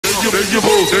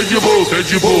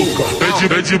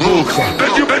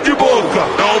boca,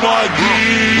 dá uma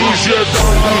guincha.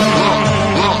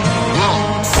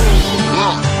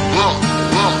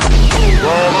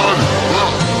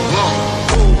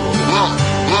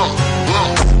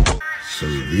 So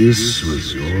this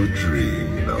was your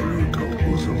dream, Naruto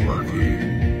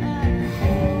Uzumaki.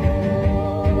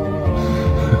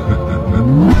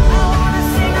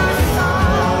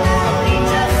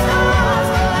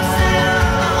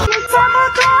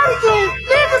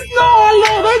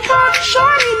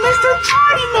 Shorty, Mr.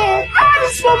 Tiny Man. I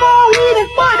just want my weed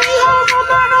and funny hoes. I'm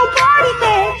not no party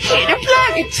man. Hit a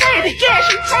plug and take the gas.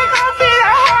 You take off in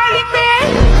a Harley man.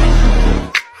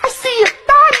 I see a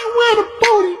body with a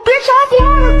booty. Bitch, I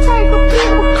wanna take a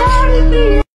people Cardi B.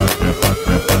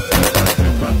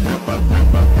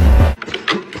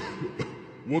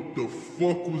 What the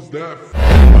fuck was that?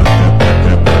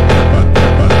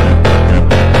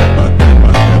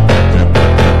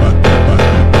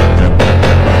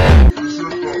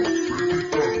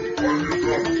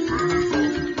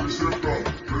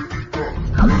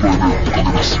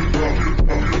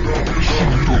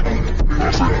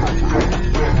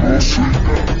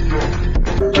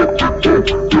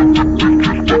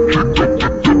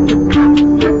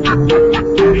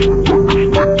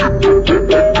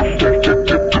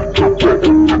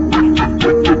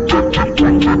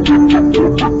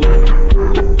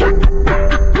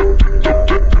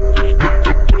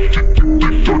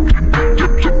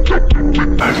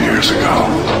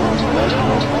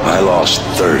 I lost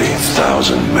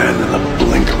 30,000 men in the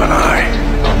blink of an eye.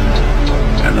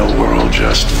 And the world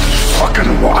just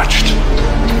fucking watched.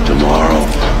 Tomorrow,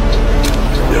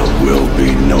 there will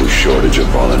be no shortage of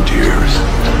volunteers.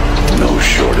 No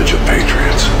shortage of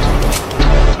patriots.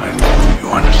 I know you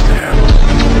understand.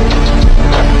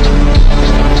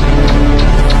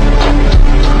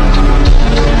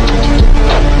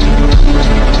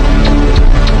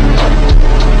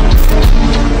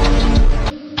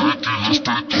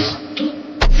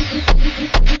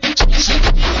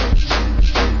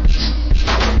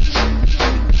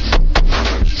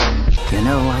 You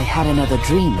know, I had another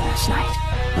dream last night.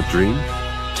 A dream?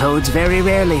 Toads very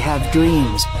rarely have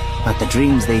dreams, but the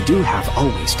dreams they do have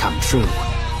always come true.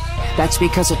 That's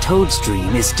because a toad's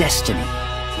dream is destiny.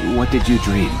 What did you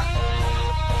dream?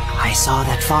 I saw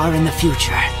that far in the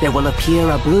future, there will appear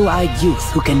a blue-eyed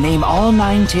youth who can name all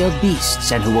nine-tailed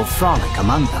beasts and who will frolic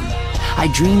among them. I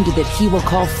dreamed that he will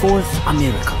call forth a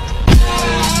miracle.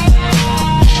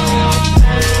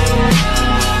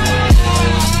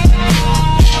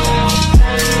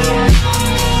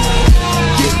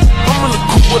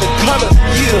 With a gunner,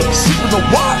 yeah, sipping the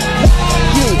water,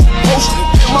 yeah, posted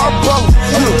in my brother,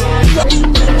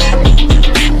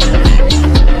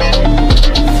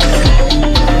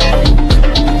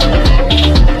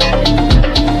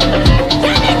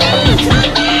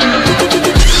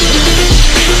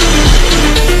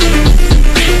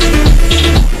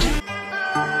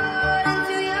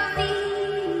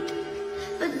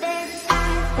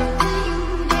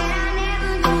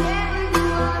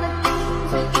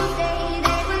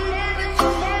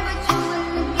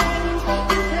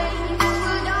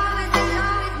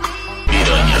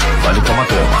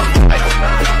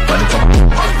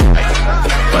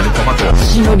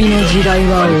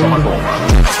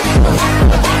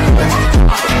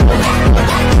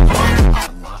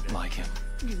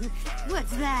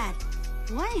 What's that?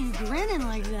 Why are you grinning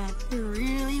like that? You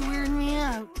really weirded me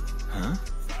out. Huh?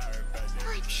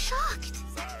 I'm shocked.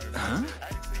 Huh?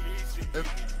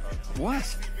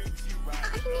 What?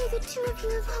 I knew the two of you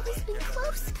have always been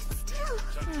close, but still.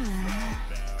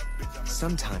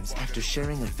 Sometimes, after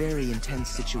sharing a very intense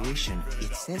situation,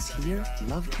 it says here,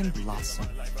 love can blossom.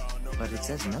 But it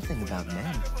says nothing about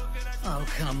men. Oh,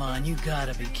 come on, you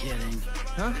gotta be kidding.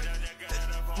 Huh?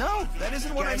 No, that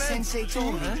isn't what I meant. Sensei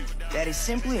told me. That is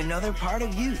simply another part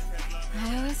of youth.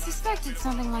 I always suspected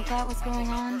something like that was going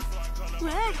on.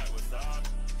 What?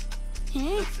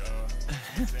 Huh?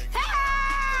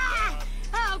 Ah!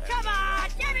 Oh, come on!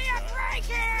 Give me a break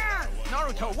here!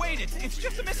 Naruto, wait, it's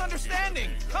just a misunderstanding.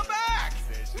 Come back!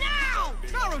 No!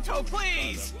 Naruto,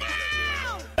 please!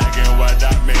 No! and what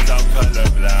that means, I'm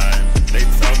colorblind. They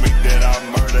told me that I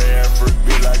murder every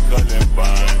be like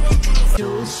Columbine.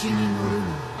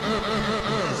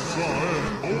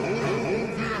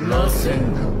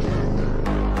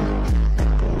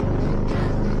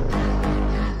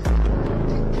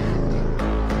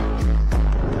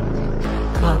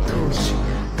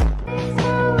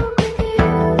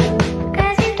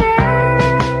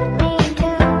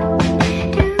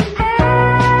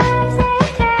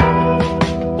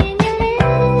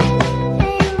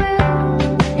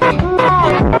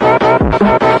 Bye.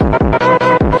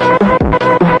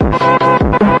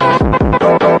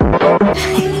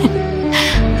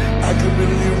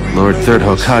 third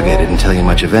Hokage didn't tell you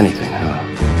much of anything, huh?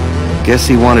 Guess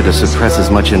he wanted to suppress as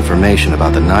much information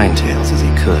about the Nine Tails as he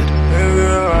could.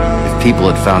 If people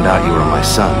had found out you were my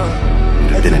son,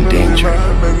 you'd have been in danger.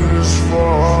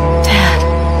 Dad.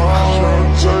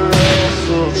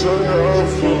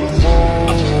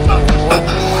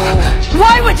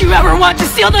 Why would you ever want to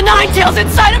steal the Nine Tails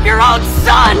inside of your own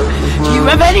son? Do you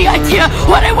have any idea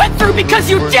what I went through because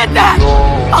you did that?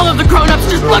 All of the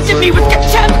grown-ups just looked at me with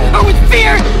contempt or with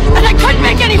fear, and I couldn't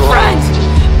make any friends.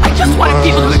 I just wanted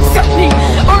people to accept me,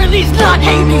 or at least not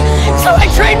hate me, so I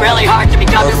trained really hard to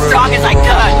become as strong as I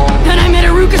could. Then I met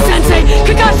Iruka-sensei,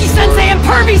 Kakashi-sensei, and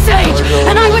Pervy-Sage,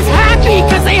 and I was happy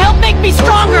because they helped make me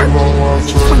stronger.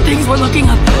 Just when things were looking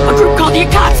up, a group called the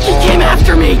Akatsuki came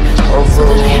after me. So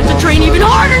then I had to train even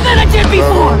harder than I did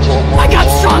before. I got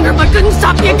stronger, but couldn't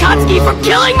stop the Akatsuki from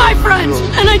killing my friends.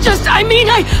 And I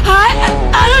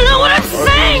don't know what I'm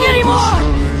saying anymore.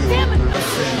 Damn it.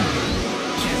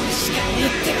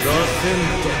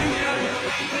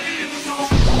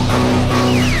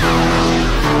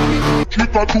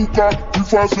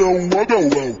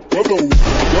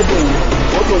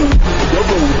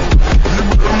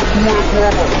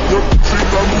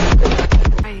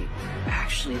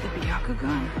 Actually the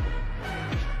Byakugan?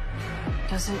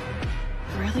 Does it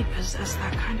really possess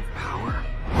that kind of power?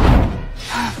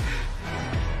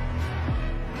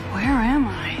 Where am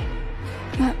I?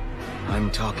 I'm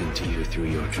talking to you through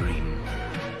your dream.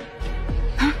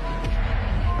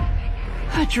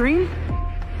 A dream?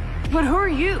 But who are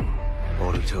you?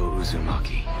 Boruto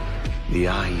Uzumaki. The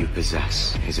eye you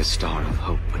possess is a star of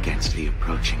hope against the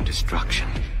approaching destruction.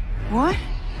 What?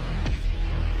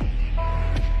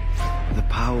 The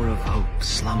power of hope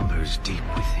slumbers deep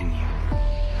within you.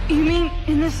 You mean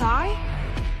in this eye?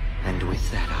 And with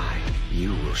that eye,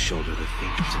 you will shoulder the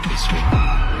fate of this world.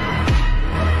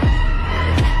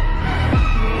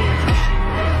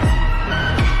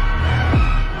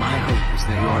 My hope is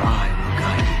that your eye will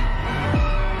guide you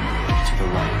to the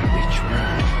light which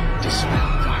will dispel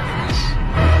darkness.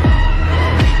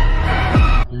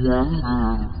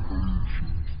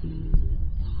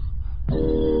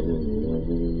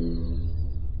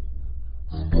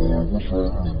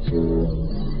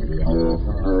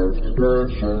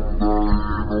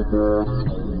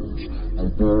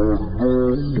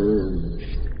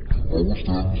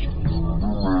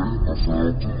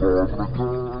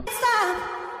 Stop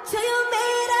till you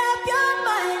made up your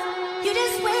mind. You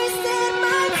just wasted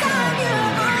my time. You're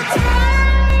on time.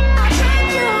 I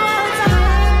trained you all time.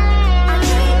 I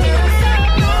trained you so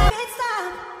long.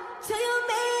 Stop till you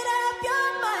made up your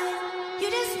mind. You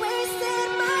just wasted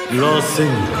my time. You're on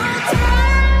time.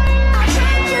 I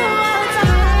trained you all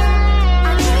time.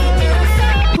 I trained you so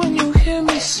long. When you hear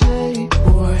me say,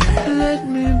 boy, let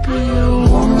me be your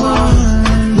woman.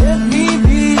 Let me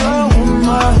be your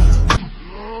woman.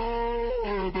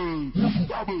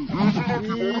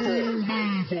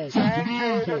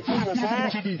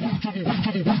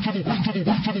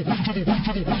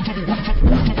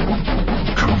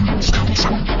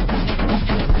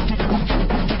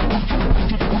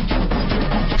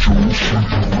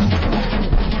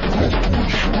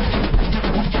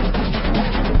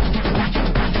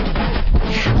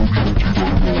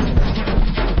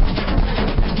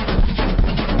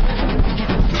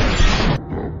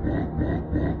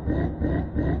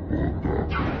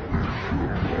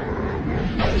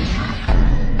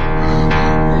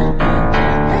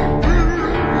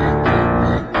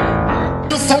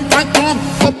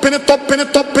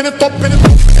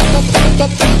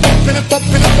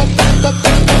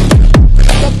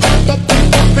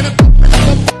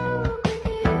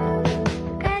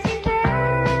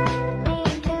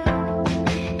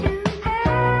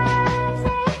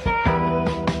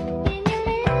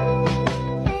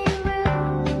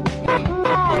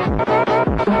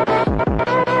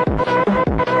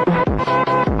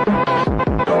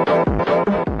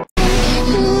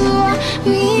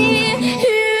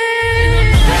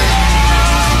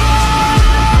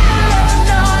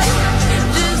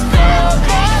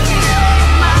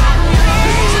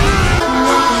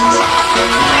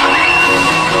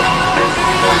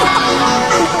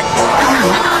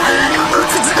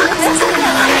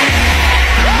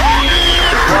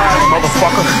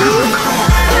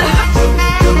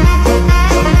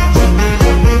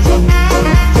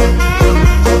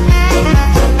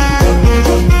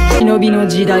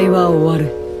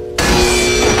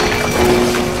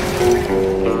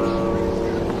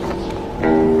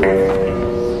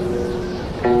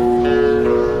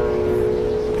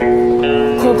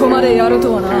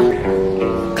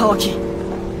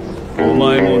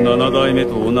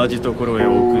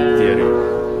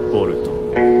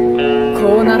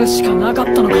 こうなるしかなかっ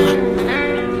たのか。そうだ。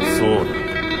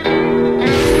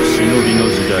忍びの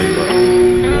時代は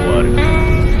終わる。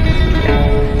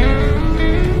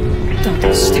だ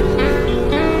としても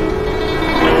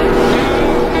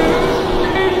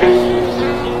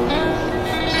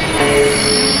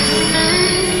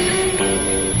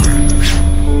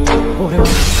俺は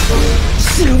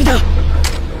忍びだ。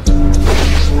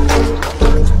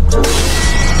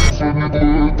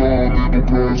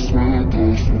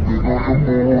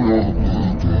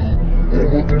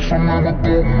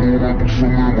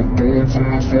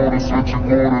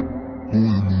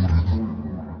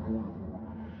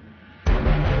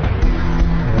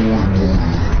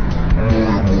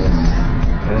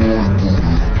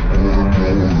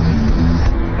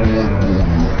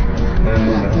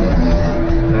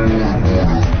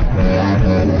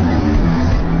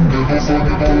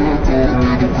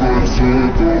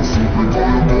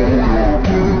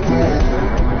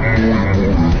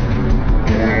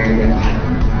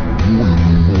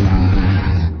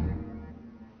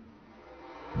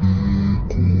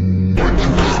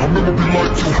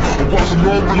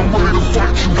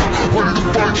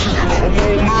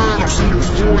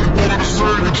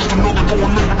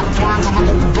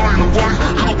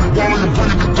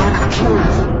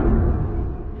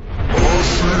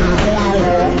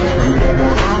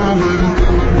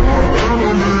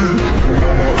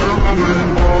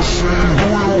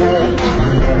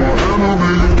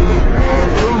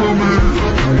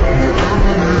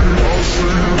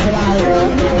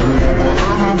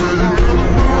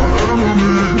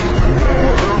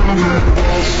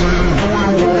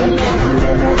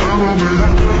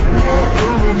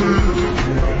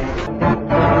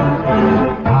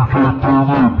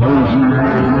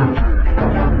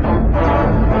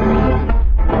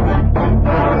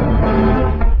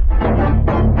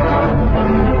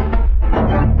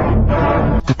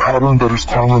That his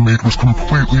karma made was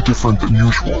completely different than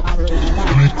usual,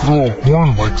 and he'd grow a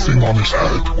horn-like thing on his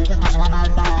head.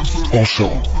 Also,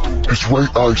 his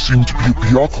right eye seemed to be a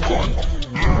Byakugan.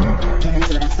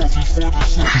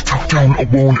 He took down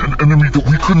alone an enemy that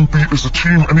we couldn't beat as a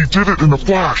team, and he did it in a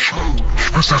flash. He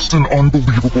possessed an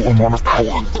unbelievable amount of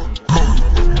power.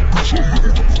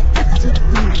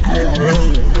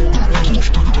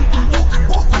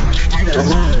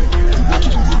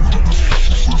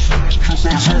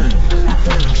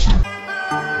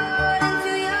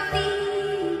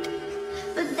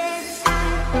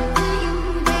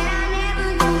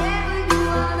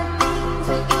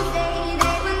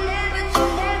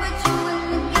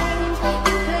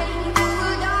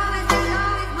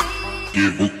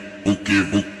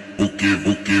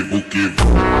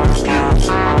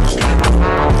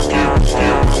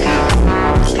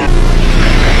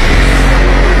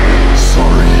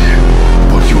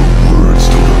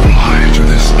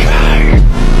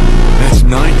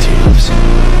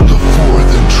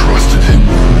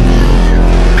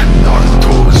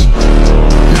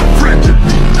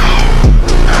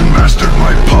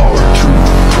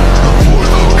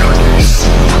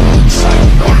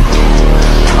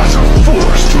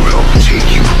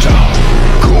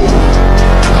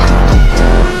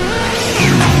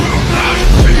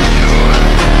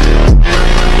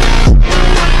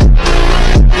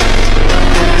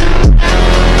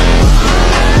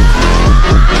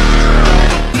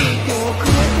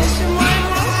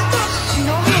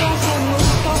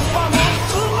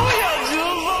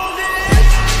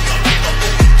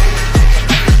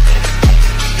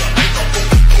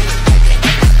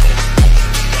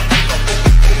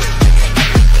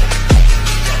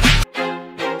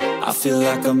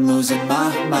 I'm losing my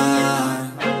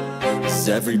mind. Is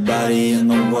everybody in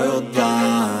the world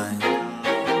blind?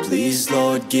 Please,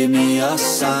 Lord, give me a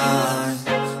sign,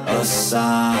 a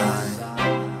sign.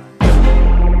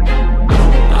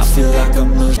 I feel like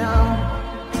I'm losing.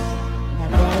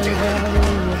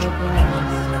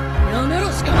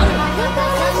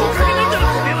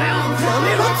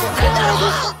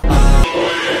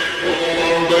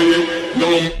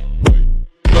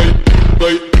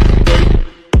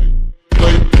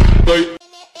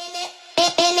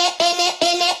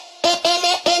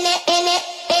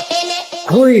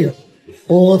 Oi,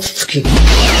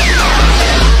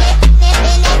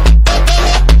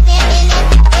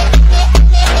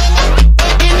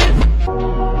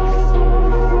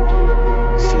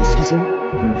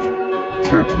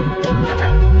 大筒木。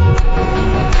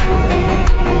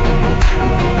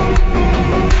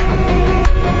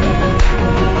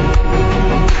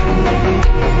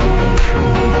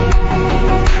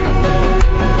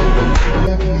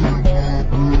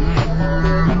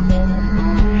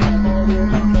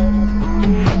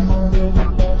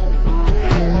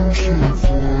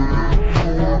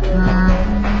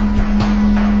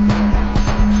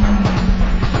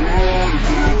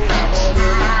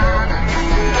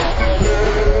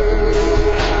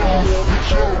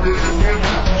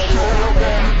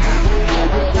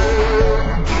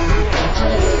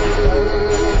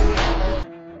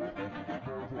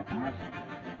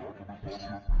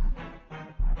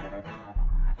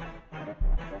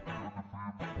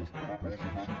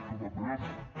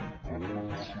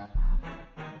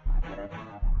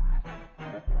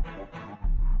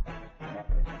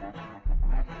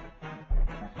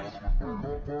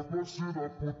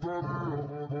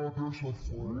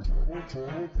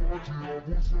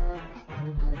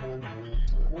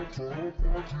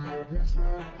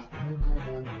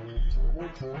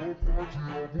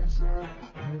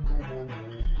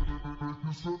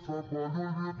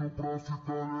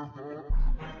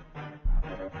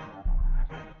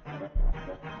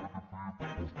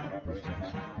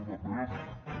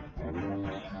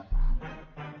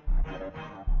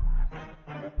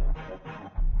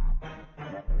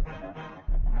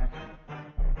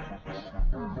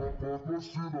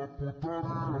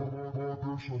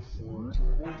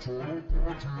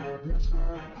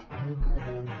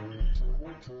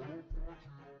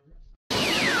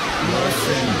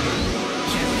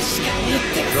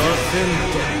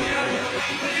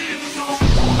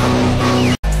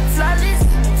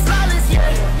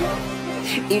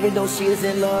Even though she is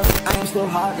in love, I am still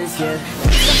heartless, yeah.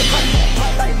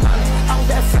 Like money, I'm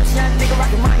that fresh, yeah, nigga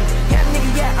rockin' money. Yeah,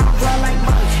 nigga, yeah, I'm fly like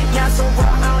money. Yeah, so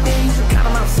raw, I don't need you to count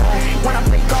 'em outside. When I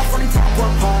play golf, only top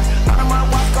one part. Out of my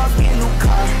watch, cost me a new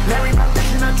car. Married my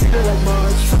bitch and I treat her like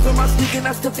much. Something on my sneak and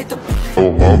I still fit the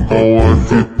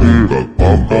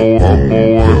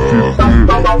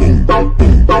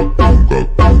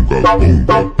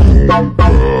I'm